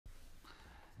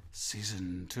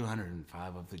Season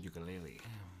 205 of the ukulele.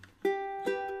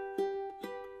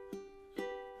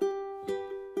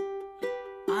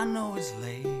 I know it's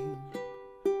late,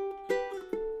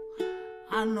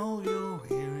 I know you're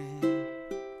weary,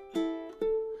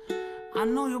 I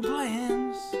know your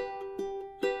plans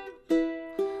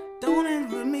don't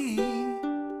end with me,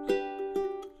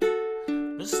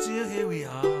 but still here we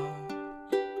are,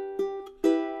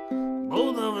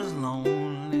 both of us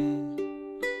lonely,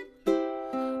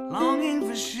 longing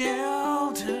for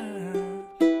shelter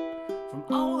from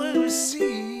all that we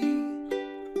see.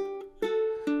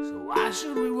 So why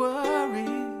should we worry?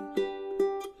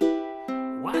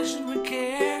 Why should we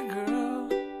care, girl?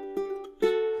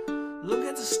 Look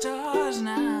at the stars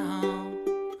now,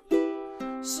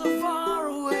 so far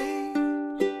away.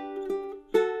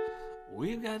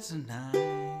 We've got tonight.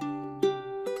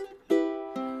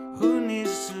 Who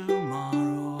needs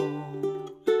tomorrow?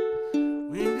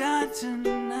 We've got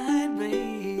tonight,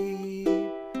 babe.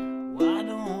 Why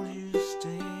don't you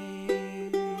stay?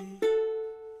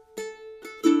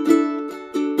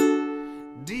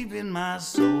 Deep in my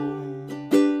soul,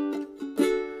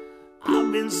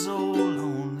 I've been so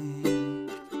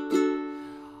lonely.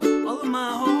 All of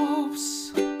my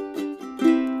hopes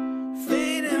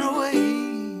fading away.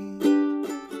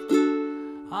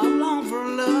 I long for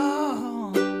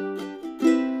love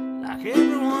like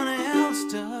everyone else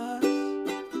does.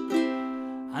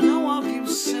 I know I'll keep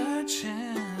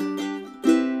searching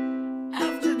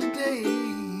after today.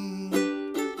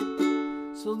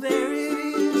 So there it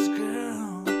is,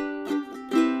 girl.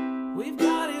 We've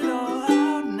got it all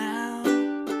out now,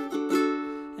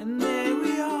 and there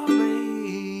we are,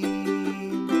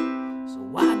 babe. So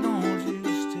why don't you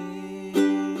stay?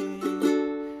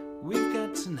 We've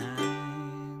got tonight.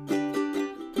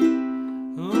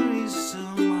 Who needs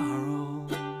tomorrow?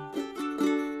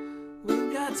 We've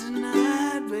got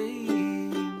tonight,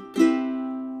 babe.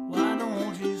 Why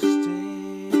don't you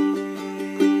stay?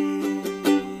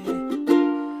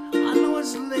 I know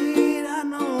it's late, I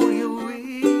know you're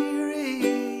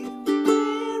weary,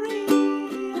 weary.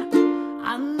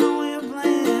 I know your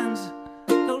plans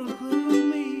don't include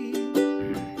me.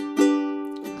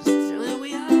 Still here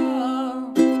we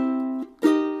are,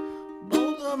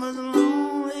 both of us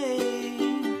lonely,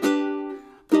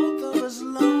 both of us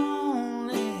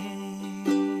lonely.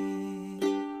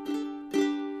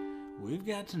 We've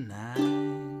got tonight.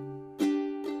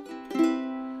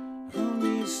 Who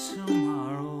needs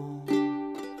tomorrow?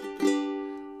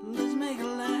 Let's make it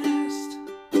last.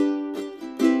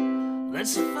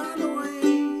 Let's find a way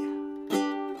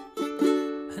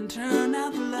and turn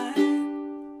out the light.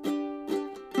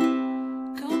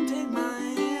 Come take my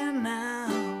hand now.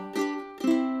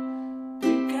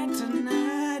 We've got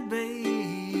tonight,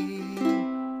 babe.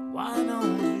 Why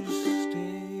don't you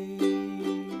stay?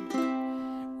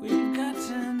 We've got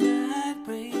tonight,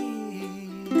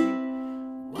 babe.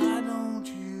 Why don't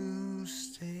you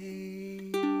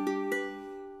stay?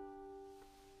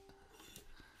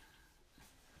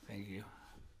 Thank you.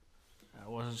 I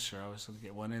wasn't sure I was going to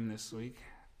get one in this week.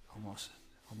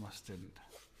 Almost didn't.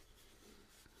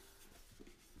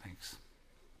 Thanks.